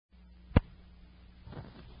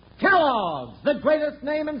Kellogg's, the greatest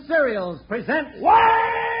name in cereals, presents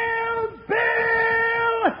Wild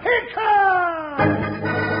Bill Hickok!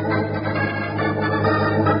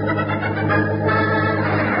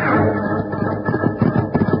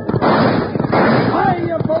 Hi,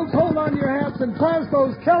 you folks, hold on your hats and pass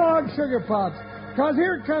those Kellogg's Sugar Pops. Because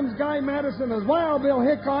here comes Guy Madison as Wild Bill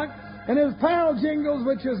Hickok and his pal Jingles,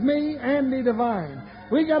 which is me, Andy Devine.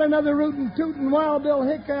 We got another rootin' tootin' Wild Bill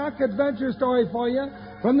Hickok adventure story for you.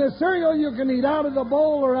 From the cereal you can eat out of the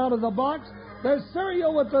bowl or out of the box, there's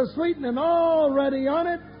cereal with the sweetening already on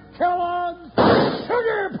it, Kellogg's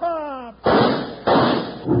Sugar Pops!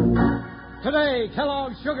 Today,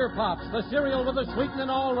 Kellogg's Sugar Pops, the cereal with the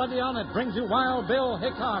sweetening already on it, brings you Wild Bill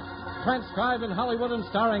Hickok, transcribed in Hollywood and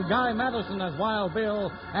starring Guy Madison as Wild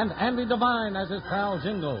Bill and Andy Devine as his pal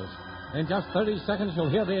Jingles. In just 30 seconds, you'll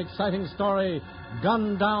hear the exciting story,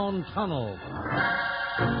 Gundown Tunnel.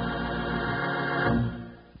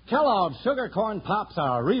 Kellogg's Sugar Corn Pops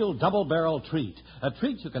are a real double-barrel treat. A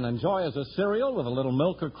treat you can enjoy as a cereal with a little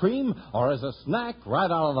milk or cream or as a snack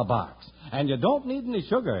right out of the box. And you don't need any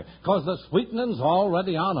sugar because the sweetening's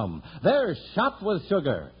already on them. They're shot with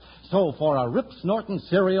sugar. So for a rip-snorting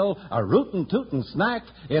cereal, a rootin'-tootin' snack,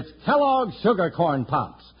 it's Kellogg's Sugar Corn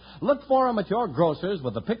Pops. Look for them at your grocer's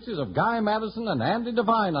with the pictures of Guy Madison and Andy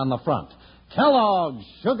Devine on the front. Kellogg's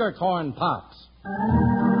Sugar Corn Pops.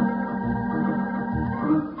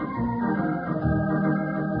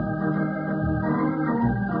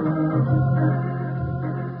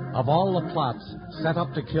 Of all the plots set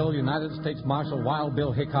up to kill United States Marshal Wild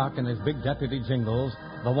Bill Hickok and his big deputy Jingles,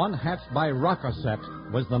 the one hatched by Rockosette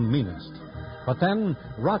was the meanest. But then,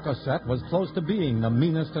 Rockosette was close to being the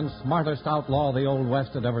meanest and smartest outlaw the Old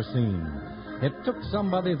West had ever seen. It took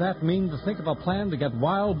somebody that mean to think of a plan to get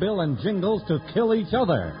Wild Bill and Jingles to kill each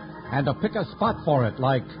other, and to pick a spot for it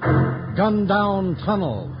like Gundown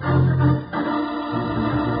Tunnel.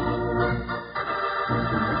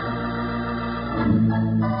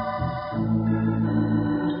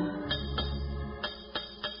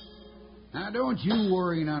 Don't you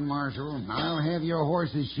worry none, Marshal. I'll have your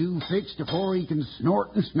horse's shoe fixed before he can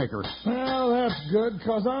snort and snicker. Well, that's good,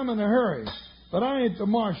 because I'm in a hurry. But I ain't the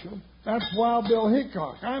marshal. That's Wild Bill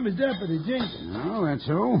Hickok. I'm his deputy, Jingles. Oh, that's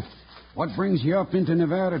so. What brings you up into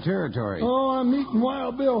Nevada territory? Oh, I'm meeting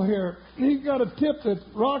Wild Bill here. He got a tip that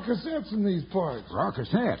Rockosette's in these parts.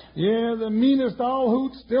 Rockosette? Yeah, the meanest owl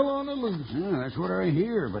hoot still on the loose. Yeah, that's what I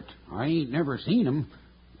hear, but I ain't never seen him.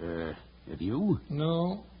 Have you?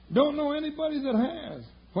 No. Don't know anybody that has.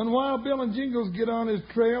 When Wild Bill and Jingles get on his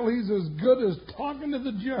trail, he's as good as talking to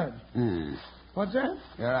the judge. What's that?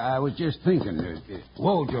 I was just thinking.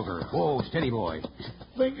 Whoa, Joker. Whoa, steady boy.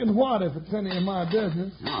 Thinking what, if it's any of my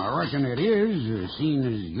business? I reckon it is, seeing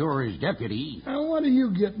as you're his deputy. Now, what are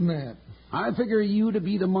you getting at? I figure you to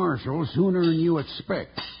be the marshal sooner than you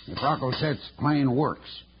expect, if Rockosette's plan works.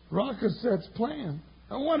 Rockosette's plan?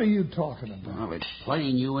 Now, what are you talking about? Well, it's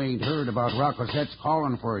plain you ain't heard about Rockosette's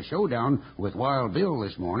calling for a showdown with Wild Bill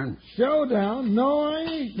this morning. Showdown? No, I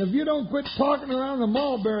ain't. If you don't quit talking around the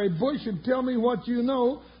mulberry bush and tell me what you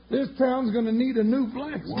know, this town's going to need a new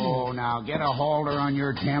blacksmith. Whoa, now, get a halter on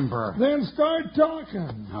your temper. Then start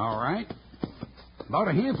talking. All right. About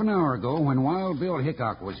a half an hour ago, when Wild Bill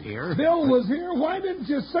Hickok was here... Bill was here? Why didn't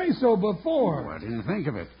you say so before? Oh, I didn't think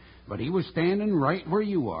of it. But he was standing right where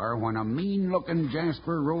you are when a mean-looking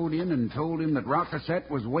Jasper rode in and told him that Rockosette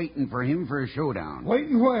was waiting for him for a showdown.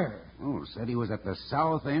 Waiting where? Oh, said he was at the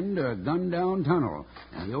south end of Gundown Tunnel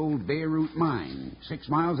in the old Beirut mine, 6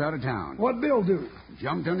 miles out of town. What'd Bill do?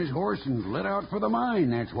 Jumped on his horse and lit out for the mine,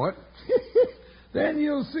 that's what. Then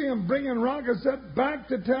you'll see him bringing Rockosette back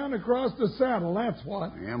to town across the saddle, that's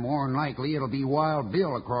what. Yeah, more than likely it'll be Wild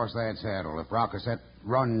Bill across that saddle if Rockosette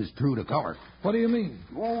runs true to color. What do you mean?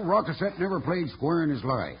 Oh, Rockosette never played square in his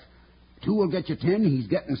life. 2 will get you 10. He's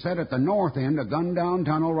getting set at the north end of Gundown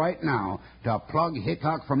Tunnel right now to plug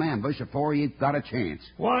Hickok from ambush before he's got a chance.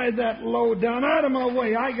 Why that low down? Out of my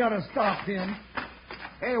way. I gotta stop him.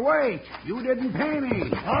 Hey, wait. You didn't pay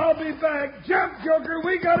me. I'll be back. Jump, Joker.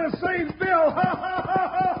 We gotta save Bill. Ha, ha, ha, ha,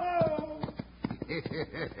 ha.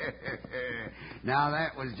 Now,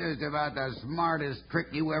 that was just about the smartest trick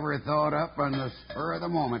you ever thought up on the spur of the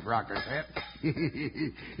moment, Rockosette.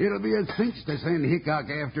 It'll be a cinch to send Hickok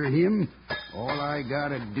after him. All I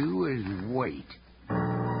gotta do is wait.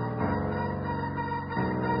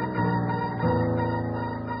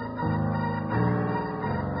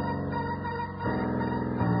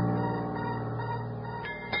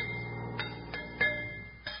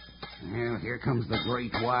 Well, here comes the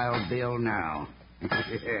great Wild Bill now.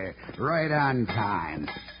 Right on time.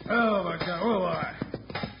 Oh, my God. Oh,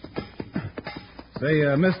 Say,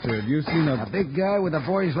 mister, have you seen A big guy with a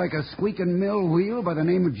voice like a squeaking mill wheel by the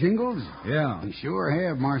name of Jingles? Yeah. You sure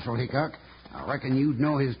have, Marshal Hickok. I reckon you'd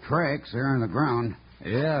know his tracks there on the ground.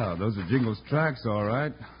 Yeah, those are Jingles' tracks, all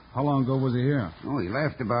right. How long ago was he here? Oh, he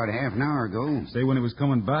left about half an hour ago. Say, when he was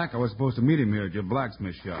coming back, I was supposed to meet him here at your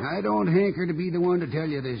blacksmith shop. I don't hanker to be the one to tell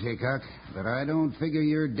you this, Hickok, but I don't figure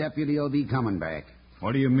your deputy will be coming back.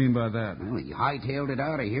 What do you mean by that? Well, he hightailed it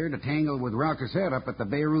out of here to tangle with Rockasset up at the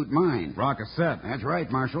Beirut mine. Rockasset? That's right,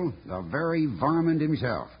 Marshal. The very varmint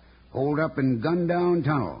himself. Holed up in Gundown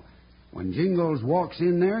Tunnel. When Jingles walks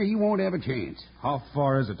in there, he won't have a chance. How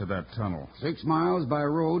far is it to that tunnel? 6 miles by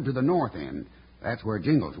road to the north end. That's where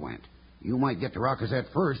Jingles went. You might get to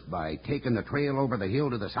Rockasset first by taking the trail over the hill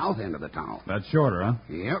to the south end of the tunnel. That's shorter, huh?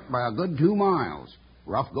 Yep, by a good 2 miles.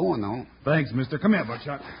 Rough going, though. Thanks, mister. Come here,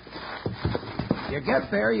 Buckshot. You get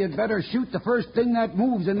there, you'd better shoot the first thing that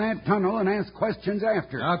moves in that tunnel and ask questions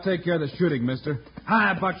after. I'll take care of the shooting, mister.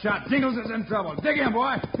 Hi, Buckshot. Jingles is in trouble. Dig in,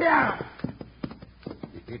 boy. Yeah.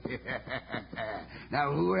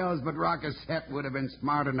 Now, who else but Rockasset would have been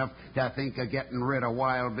smart enough to think of getting rid of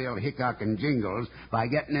Wild Bill Hickok and Jingles by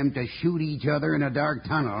getting them to shoot each other in a dark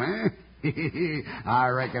tunnel, eh? I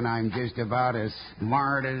reckon I'm just about as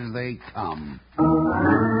smart as they come.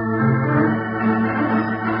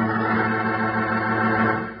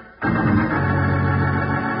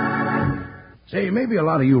 Say, maybe a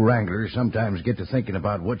lot of you wranglers sometimes get to thinking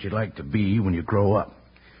about what you'd like to be when you grow up.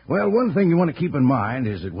 Well, one thing you want to keep in mind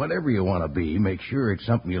is that whatever you want to be, make sure it's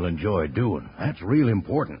something you'll enjoy doing. That's real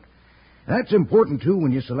important. That's important, too,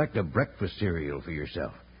 when you select a breakfast cereal for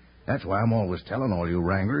yourself. That's why I'm always telling all you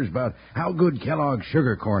wranglers about how good Kellogg's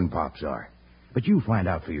Sugar Corn Pops are. But you find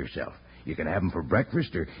out for yourself. You can have them for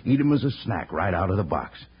breakfast or eat them as a snack right out of the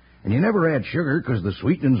box. And you never add sugar because the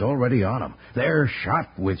sweetening's already on them. They're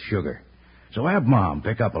shot with sugar. So have Mom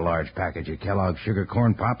pick up a large package of Kellogg's Sugar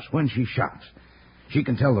Corn Pops when she shops. She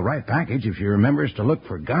can tell the right package if she remembers to look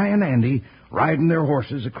for Guy and Andy riding their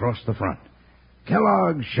horses across the front.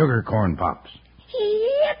 Kellogg's Sugar Corn Pops.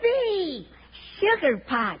 Yippee! Sugar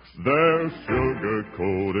Pops. They're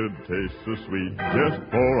sugar-coated, taste so sweet.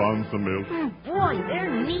 Just pour on some milk. Boy,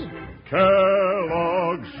 they're neat.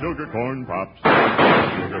 Kellogg's Sugar Corn Pops.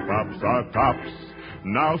 Sugar Pops are tops.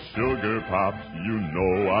 Now Sugar Pops, you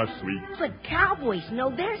know are sweet. But cowboys know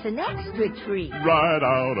there's an extra treat. Right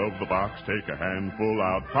out of the box, take a handful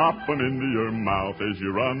out, pop 'em into your mouth as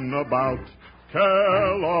you run about.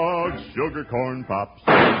 Kellogg's Sugar Corn Pops.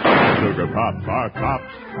 Sugar Pops are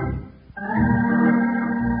tops.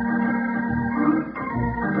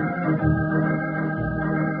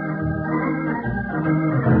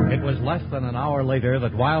 It was less than an hour later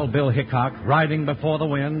that Wild Bill Hickok, riding before the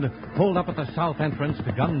wind, pulled up at the south entrance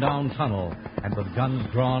to Gundown Tunnel, and with guns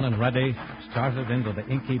drawn and ready, started into the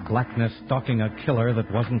inky blackness stalking a killer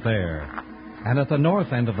that wasn't there. And at the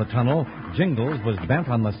north end of the tunnel, Jingles was bent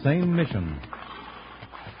on the same mission.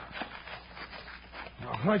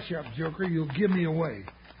 Now, hush up, Joker. You'll give me away.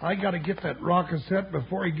 I got to get that Rockasset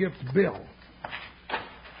before he gets Bill.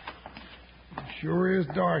 It sure is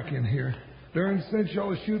dark in here. Darn cinch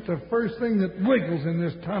I'll shoot the first thing that wiggles in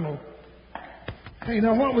this tunnel. Hey,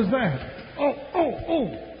 now what was that?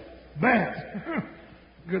 Oh! Bat!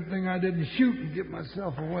 Good thing I didn't shoot and get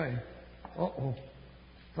myself away. Uh-oh.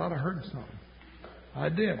 Thought I heard something. I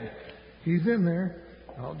did. He's in there.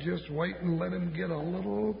 I'll just wait and let him get a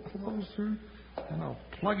little closer, and I'll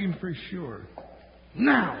plug him for sure.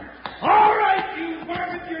 Now! All right, you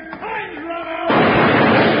varmint, your time's run out!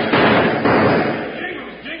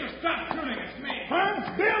 Jingles, stop shooting. It's me.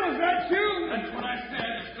 Huh? Bill, is that you? That's what I said.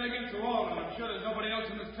 It's big against the wall, and I'm sure there's nobody else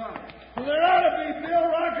in this tunnel. Well, there ought to be. Bill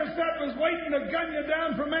Rockasset was waiting to gun you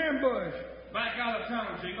down from ambush. Back out of the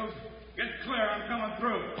tunnel, Jingles. Get clear. I'm coming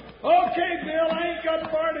through. Okay, Bill. I ain't got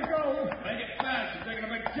far to go. Make it fast. You're taking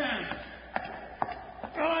a big chance.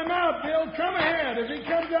 Well, I'm out, Bill. Come ahead. If he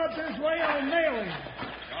comes out this way, I'll nail him.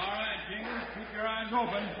 All right, Jingles. Keep your eyes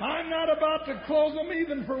open. I'm not about to close them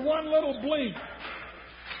even for one little blink.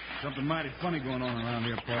 Something mighty funny going on around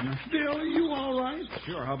here, partner. Bill, are you all right?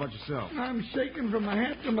 Sure, how about yourself? I'm shaking from my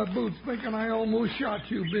hat to my boots, thinking I almost shot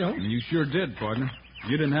you, Bill. You sure did, partner. If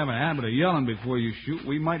you didn't have a habit of yelling before you shoot,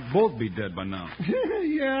 we might both be dead by now.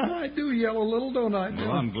 Yeah, I do yell a little, don't I, Bill?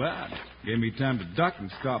 Well, I'm glad. Gave me time to duck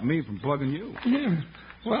and stop me from plugging you. Yeah.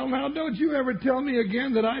 Well, now, don't you ever tell me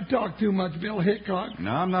again that I talk too much, Bill Hickok.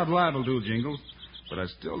 No, I'm not liable to, Jingles. But I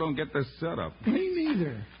still don't get this set up. Me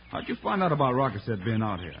neither. How'd you find out about Rockasset being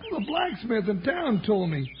out here? The blacksmith in town told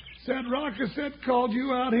me. Said Rockasset called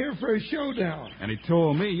you out here for a showdown. And he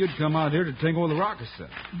told me you'd come out here to take over the rocket set.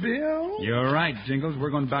 Bill? You're right, Jingles.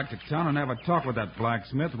 We're going back to town and have a talk with that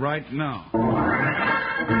blacksmith right now.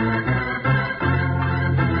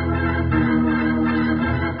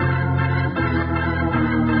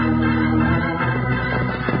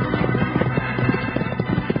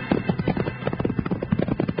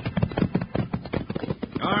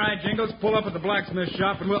 All right, Jingles, pull up at the blacksmith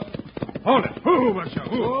shop and we'll... Hold it.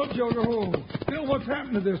 Oh, Joker, oh. Bill, what's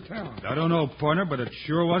happened to this town? I don't know, partner, but it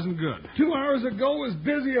sure wasn't good. 2 hours ago, as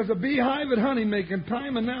busy as a beehive at honey-making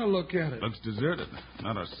time, and now look at it. Looks deserted.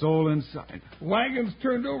 Not a soul in sight. Wagons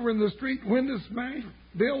turned over in the street, windows smashed.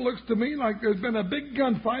 Bill, looks to me like there's been a big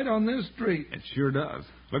gunfight on this street. It sure does.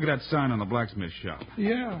 Look at that sign on the blacksmith shop.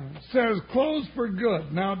 Yeah, it says closed for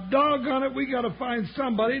good. Now, doggone it, we got to find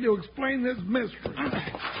somebody to explain this mystery.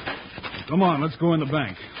 Come on, let's go in the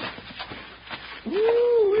bank.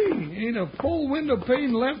 Woo-wee, ain't a full window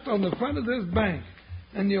pane left on the front of this bank.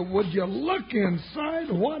 And would you look inside?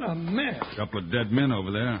 What a mess. Couple of dead men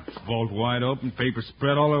over there. Vault wide open, paper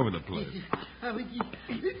spread all over the place.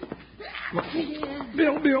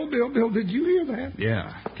 Bill, did you hear that?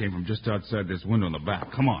 Yeah, came from just outside this window in the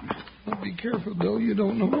back. Come on. Well, be careful, Bill. You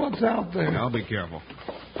don't know what's out there. I'll be careful.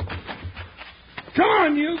 Come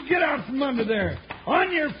on, you. Get out from under there.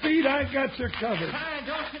 On your feet, I got you covered.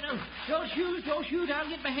 Don't shoot. I'll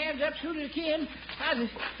get my hands up soon as I can.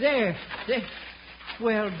 There.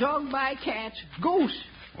 Well, dog by cats. Ghosts.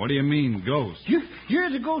 What do you mean, ghost? You're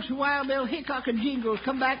the ghost of Wild Bill Hickok and Jingles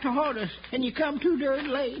come back to haunt us, and you come too darn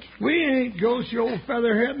late. We ain't ghosts, you old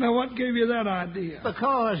featherhead. Now, what gave you that idea?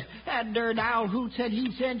 Because that darn owl hoot said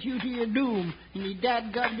he sent you to your doom, and he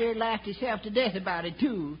dadgum near laughed himself to death about it,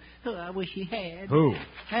 too. Oh, I wish he had. Who?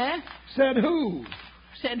 Huh? Said who?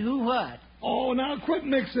 Said who what? Oh, now quit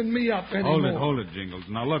mixing me up anymore. Hold it, Jingles.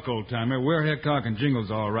 Now, look, old-timer, we're Hickok and Jingles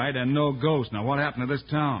all right, and no ghost. Now, what happened to this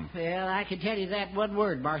town? Well, I can tell you that one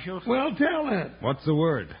word, Marshal. Well, tell it. What's the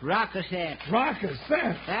word? Rockasset.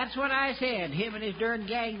 Rockasset? That's what I said. Him and his darn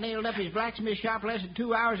gang nailed up his blacksmith shop less than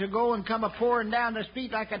 2 hours ago and come a-pouring down the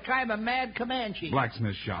street like a tribe of mad Comanches.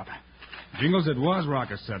 Blacksmith shop. Jingles, it was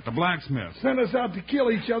Rockasset, the blacksmith. Sent us out to kill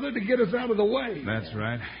each other to get us out of the way. That's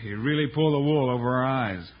right. He really pulled the wool over our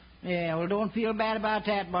eyes. Yeah, well, don't feel bad about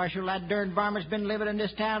that, Marshal. That darn varmint's been living in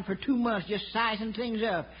this town for 2 months, just sizing things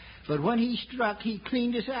up. But when he struck, he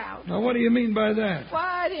cleaned us out. Now, what do you mean by that?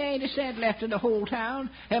 Why, there ain't a cent left in the whole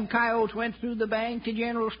town. Them coyotes went through the bank, the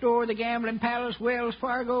general store, the gambling palace, Wells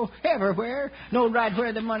Fargo, everywhere. Knowed right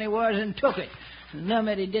where the money was and took it. None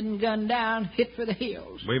that he didn't gun down, hit for the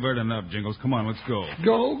hills. We've heard enough, Jingles. Come on, let's go.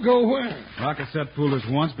 Go where? Rockasset fooled us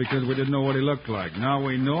once because we didn't know what he looked like. Now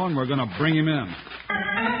we know, and we're going to bring him in.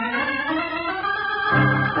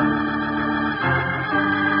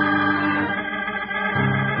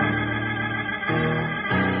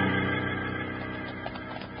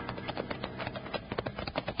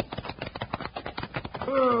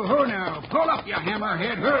 Oh, now. Pull up, you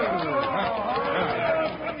hammerhead.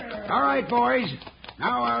 All right, boys.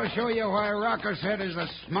 Now I'll show you why Rockasset is the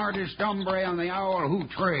smartest hombre on the Owl Hoot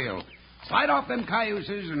Trail. Slide off them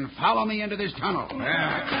cayuses and follow me into this tunnel.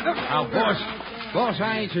 Now, boss,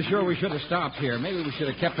 I ain't so sure we should have stopped here. Maybe we should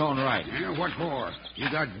have kept on right. Yeah, what for? You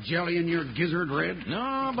got jelly in your gizzard, Red?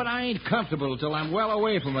 No, but I ain't comfortable till I'm well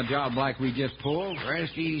away from a job like we just pulled.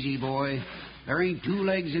 Rest easy, boy. There ain't 2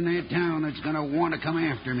 legs in that town that's going to want to come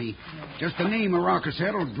after me. Just the name of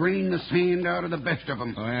Rockasset will drain the sand out of the best of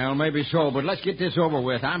them. Well, maybe so, but let's get this over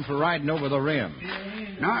with. I'm for riding over the rim.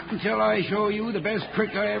 Not until I show you the best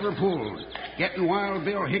trick I ever pulled. Getting Wild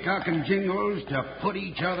Bill Hickok and Jingles to put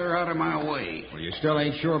each other out of my way. Well, you still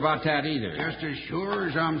ain't sure about that either. Just as sure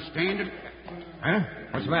as I'm standing... Huh?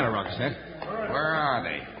 What's the matter, Rockasset? Where are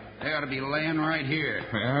they? They ought to be laying right here.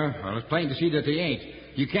 Well, it's plain to see that they ain't.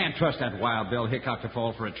 You can't trust that Wild Bill Hickok to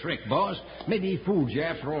fall for a trick, boss. Maybe he fooled you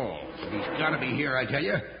after all. He's got to be here, I tell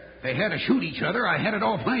you. They had to shoot each other. I had it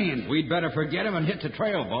all planned. We'd better forget him and hit the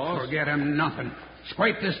trail, boss. Forget him nothing.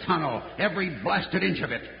 Scrape this tunnel, every blasted inch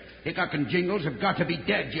of it. Hickok and Jingles have got to be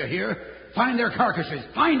dead, you hear? Find their carcasses.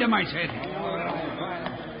 Find them, I said.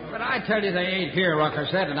 But I tell you they ain't here,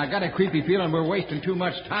 Rockasset, and I got a creepy feeling we're wasting too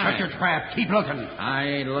much time. Shut your trap. Keep looking. I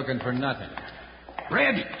ain't looking for nothing.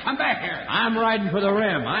 Red, come back here. I'm riding for the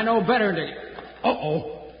rim. I know better than...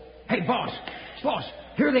 Uh-oh. Hey, boss,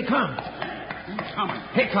 here they come. Who's coming?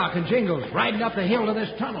 Hickok and Jingles riding up the hill to this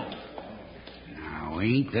tunnel. Now,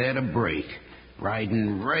 ain't that a break?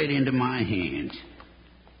 Riding right into my hands.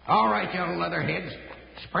 All right, you leatherheads.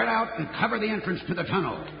 Spread out and cover the entrance to the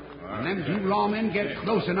tunnel. When them 2 lawmen get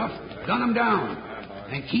close enough, gun them down.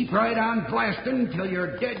 And keep right on blasting till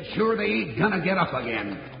you're dead sure they ain't gonna get up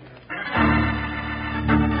again.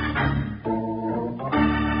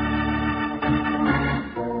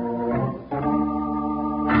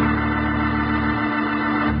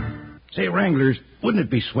 Say, Wranglers, wouldn't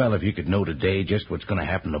it be swell if you could know today just what's going to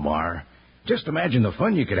happen tomorrow? Just imagine the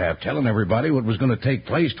fun you could have telling everybody what was going to take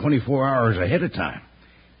place 24 hours ahead of time.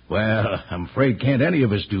 Well, I'm afraid can't any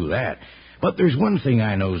of us do that. But there's one thing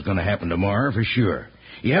I know is going to happen tomorrow for sure.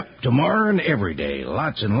 Yep, tomorrow and every day,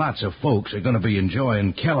 lots and lots of folks are going to be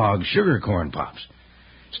enjoying Kellogg's Sugar Corn Pops.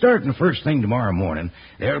 Starting first thing tomorrow morning,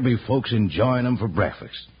 there'll be folks enjoying them for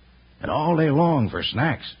breakfast. And all day long for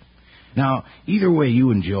snacks. Now, either way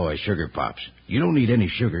you enjoy Sugar Pops, you don't need any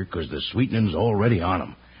sugar because the sweetening's already on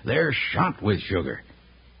them. They're shot with sugar.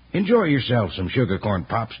 Enjoy yourself some Sugar Corn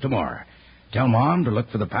Pops tomorrow. Tell Mom to look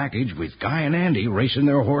for the package with Guy and Andy racing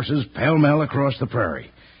their horses pell-mell across the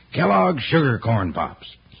prairie. Kellogg's Sugar Corn Pops.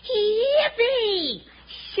 Yippee!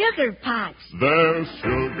 Sugar Pops. They're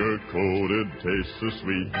sugar-coated, taste so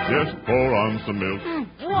sweet. Just pour on some milk.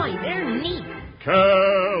 Boy, they're neat.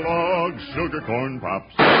 Kellogg's Sugar Corn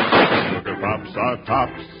Pops. Sugar Pops are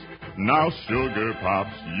tops. Now Sugar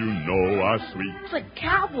Pops, you know are sweet. But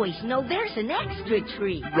cowboys know there's an extra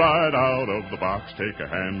treat. Right out of the box, take a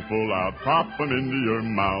handful out, pop 'em into your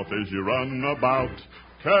mouth as you run about.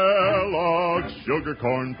 Kellogg's Sugar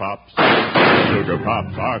Corn Pops. Sugar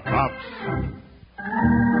Pops are tops.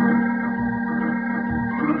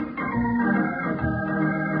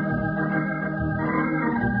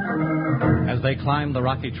 As they climbed the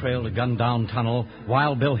rocky trail to Gundown Tunnel,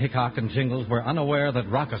 Wild Bill Hickok and Jingles were unaware that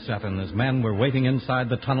Rockaseth and his men were waiting inside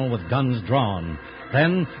the tunnel with guns drawn.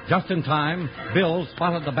 Then, just in time, Bill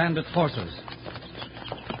spotted the bandits' horses.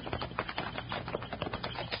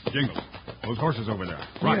 Jingles, those horses over there.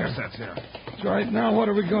 Rockaseth's here. That's right. Now what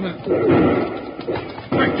are we going to...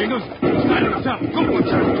 Quick, Jingles. Slide to the top. Go, one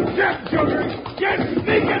side. Get, Sugar! Get,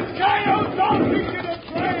 sneaking coyotes! I'll teach you to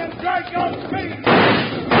try and drag out me!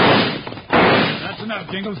 That's enough,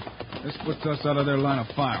 Jingles. This puts us out of their line of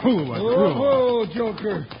fire. Whoa,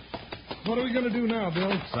 Joker. What are we going to do now,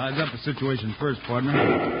 Bill? Size up the situation first, partner.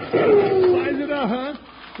 Size it up, huh?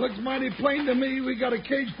 Looks mighty plain to me. We got a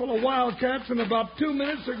cage full of wildcats. In about 2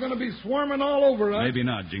 minutes, they're going to be swarming all over us. Maybe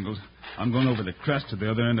not, Jingles. I'm going over the crest to the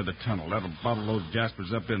other end of the tunnel. That'll bottle those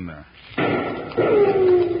jaspers up in there.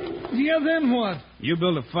 Yeah, then what? You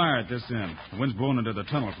build a fire at this end. The wind's blowing into the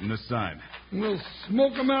tunnel from this side. We'll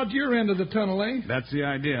smoke them out your end of the tunnel, eh? That's the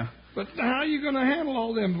idea. But how are you going to handle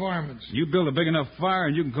all them varmints? You build a big enough fire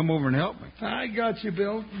and you can come over and help me. I got you,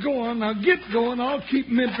 Bill. Go on, now get going. I'll keep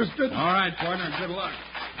them interested. All right, partner, and good luck.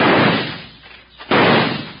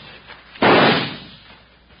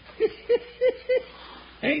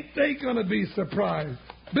 Ain't they going to be surprised?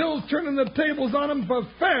 Bill's turning the tables on them for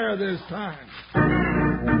fair this time.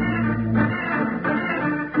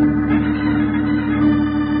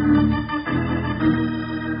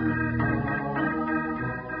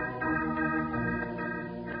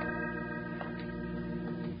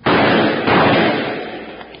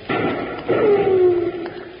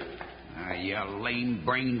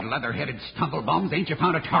 Lame-brained, leather-headed stumblebums. Ain't you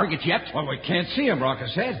found a target yet? Well, we can't see him,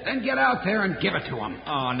 Rockaseth. Then get out there and give it to him.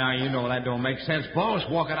 Oh, now you know that don't make sense, boss.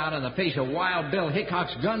 Walking out in the face of Wild Bill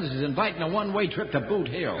Hickok's guns is inviting a one-way trip to Boot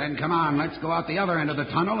Hill. Then come on, let's go out the other end of the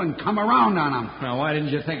tunnel and come around on him. Now, why didn't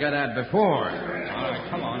you think of that before? All right,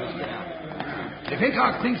 come on, let's get out. If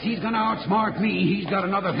Hickok thinks he's going to outsmart me, he's got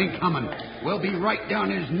another thing coming. We'll be right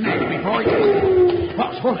down his neck before he...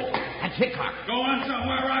 Boss, hold it. That's Hickok. Going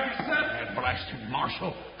somewhere, Rockaseth? Blasted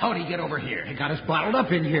Marshal. How'd he get over here? He got us bottled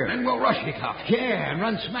up in here. Then we'll rush Hickok. Yeah, and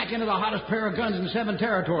run smack into the hottest pair of guns in 7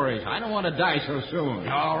 territories. I don't want to die so soon.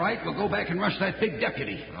 All right, we'll go back and rush that big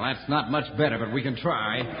deputy. Well, that's not much better, but we can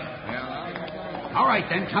try. All right,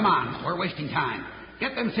 then, come on. We're wasting time.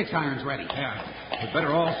 Get them 6 irons ready. Yeah. We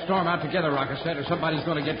better all storm out together, Rockaseth, or somebody's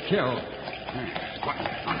going to get killed. What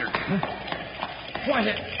thunder? Why,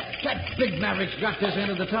 that big maverick's got this end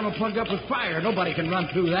of the tunnel plugged up with fire. Nobody can run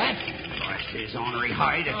through that. Blast his ornery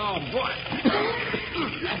hide. Oh, boy.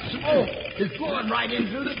 That smoke is blowing right in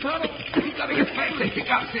through the tunnel. You gotta get back to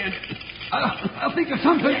Hickok's end. I'll think of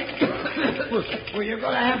something. Well, you're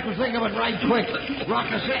going to have to think of it right quick.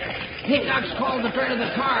 Rockaseth, Hickok's called the turn of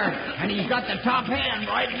the car, and he's got the top hand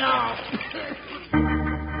right now.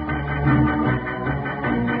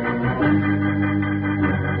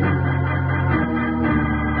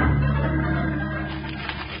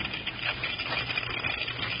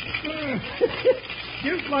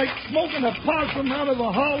 Just like smoking a possum out of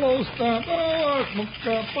a hollow stump. Oh, I smoked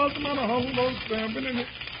a possum out of a hollow stump. And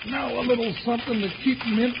now a little something to keep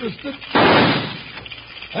them interested.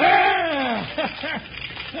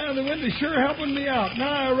 Now, the wind is sure helping me out.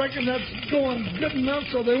 Now I reckon that's going good enough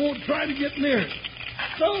so they won't try to get near it.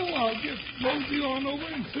 So I'll just mosey on over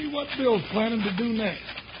and see what Bill's planning to do next.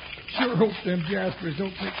 Sure hope them Jaspers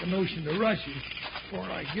don't take the notion to rush you before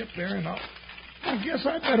I get there, and I guess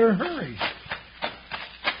I better hurry.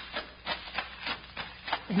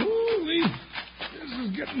 Ooh, this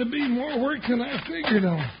is getting to be more work than I figured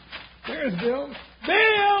on. There's Bill.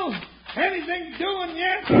 Bill! Anything doing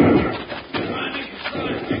yet?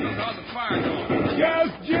 How's the fire going?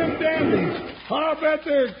 Just Jim Dandy. I'll bet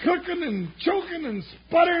they're cooking and choking and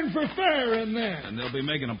sputtering for fire in there. And they'll be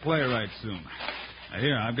making a playwright soon. Now,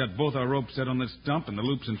 here, I've got both our ropes set on this stump and the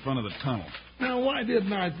loops in front of the tunnel. Now, why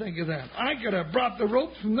didn't I think of that? I could have brought the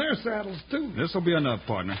ropes from their saddles, too. This'll be enough,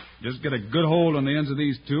 partner. Just get a good hold on the ends of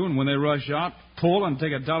these two, and when they rush out, pull and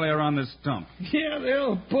take a dolly around this stump. Yeah,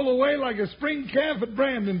 they'll pull away like a spring calf at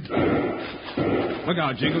Brandon time. Look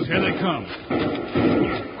out, Jingles. Here they come.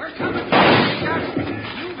 We're coming.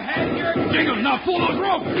 You've had your... Jingles, now pull those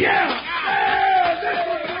ropes. Yeah! This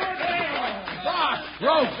one's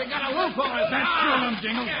Ropes, they got a loop on it. That's them,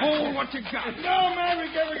 Jingles. Hold what you got. No Maverick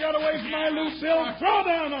ever got away from my loop, Bill. Throw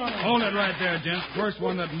down on it. Hold it right there, gents. First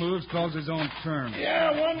one that moves calls his own turn. Yeah,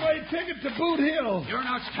 one-way ticket to Boot Hill. You're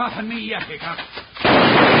not stopping me yet, Hickok.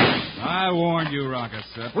 I warned you,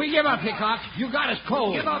 Rocket-Set. We give up, Hickok. You got us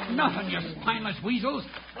cold. Give up nothing, you spineless weasels.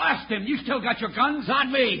 Blast him. You still got your guns? Not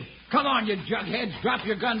me. Come on, you jugheads. Drop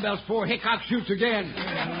your gun belts before Hickok shoots again.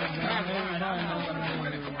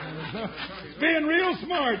 Being real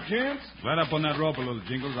smart, gents. Let up on that rope a little,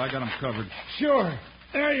 Jingles. I got them covered. Sure.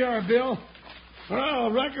 There you are, Bill. Well, I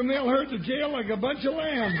reckon they'll herd the jail like a bunch of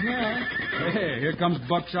lambs now. Hey, here comes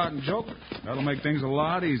Buckshot and Joker. That'll make things a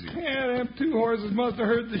lot easier. Yeah, them two horses must have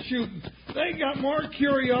heard the shooting. They got more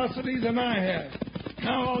curiosity than I had.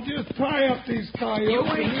 Now I'll just tie up these coyotes. You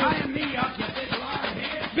ain't tying me up, you big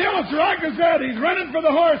lard-head. Bill, it's Rocket-Set. He's running for the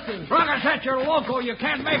horses. Rocket-Set, you're loco. You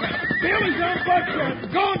can't make it. Bill, he's on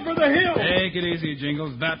Buckshot. Going for the hill. Take it easy,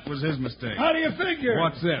 Jingles. That was his mistake. How do you figure?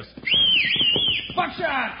 What's this?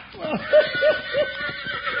 Buckshot! Well,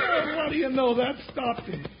 what do you know? That stopped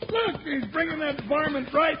him. Look, he's bringing that varmint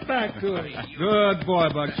right back to him. Good boy,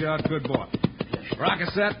 Buckshot. Good boy.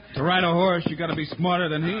 Rocket-Set, to ride a horse, you got to be smarter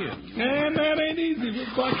than he is. And that ain't easy with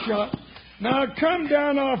Buckshot. Now come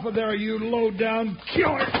down off of there, you low-down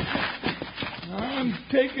killer. I'm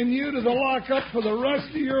taking you to the lockup for the rest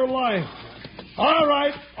of your life. All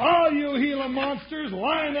right, all you Gila monsters,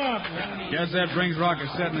 line up. Guess that brings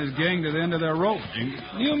Rocket-Set and his gang to the end of their rope, Jingles.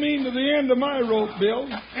 You mean to the end of my rope, Bill?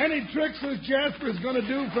 Any tricks this Jasper's going to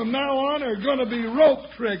do from now on are going to be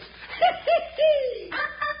rope tricks.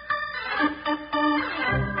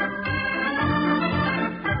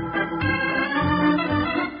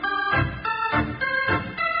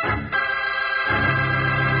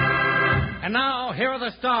 And now, here are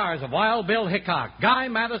the stars of Wild Bill Hickok, Guy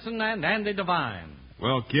Madison, and Andy Devine.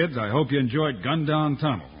 Well, kids, I hope you enjoyed Gundown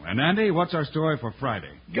Tunnel. And, Andy, what's our story for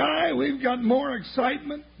Friday? Guy, we've got more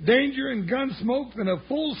excitement, danger, and gunsmoke than a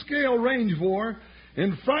full-scale range war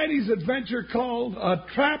in Friday's adventure called A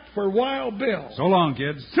Trap for Wild Bill. So long,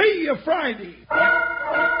 kids. See you Friday.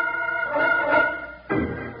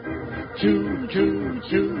 Choo, choo,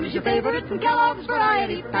 choose your favorite from Kellogg's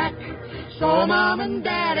Variety Pack. So Mom and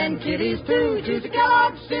Dad and kiddies too. Choose the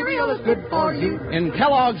Kellogg's cereal is good for you. In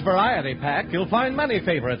Kellogg's Variety Pack, you'll find many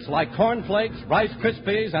favorites like Corn Flakes, Rice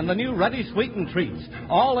Krispies, and the new Ready Sweetened Treats,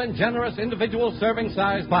 all in generous individual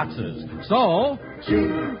serving-size boxes. So,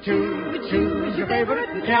 choo, choo, choose your favorite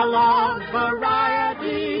from Kellogg's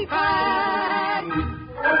Variety Pack.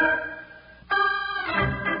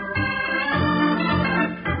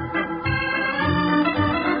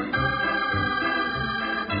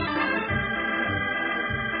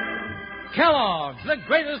 Kellogg's, the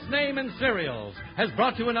greatest name in cereals, has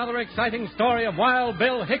brought you another exciting story of Wild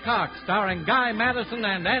Bill Hickok, starring Guy Madison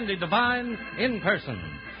and Andy Devine in person.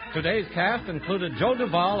 Today's cast included Joe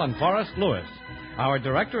Duvall and Forrest Lewis. Our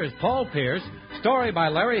director is Paul Pierce, story by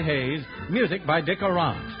Larry Hayes, music by Dick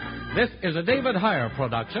Orant. This is a David Heyer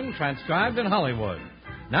production, transcribed in Hollywood.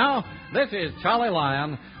 Now, this is Charlie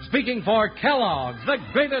Lyon, speaking for Kellogg's, the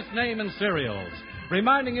greatest name in cereals,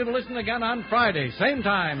 reminding you to listen again on Friday, same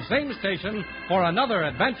time, same station, for another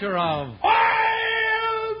adventure of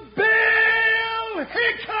Wild Bill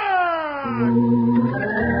Hickok!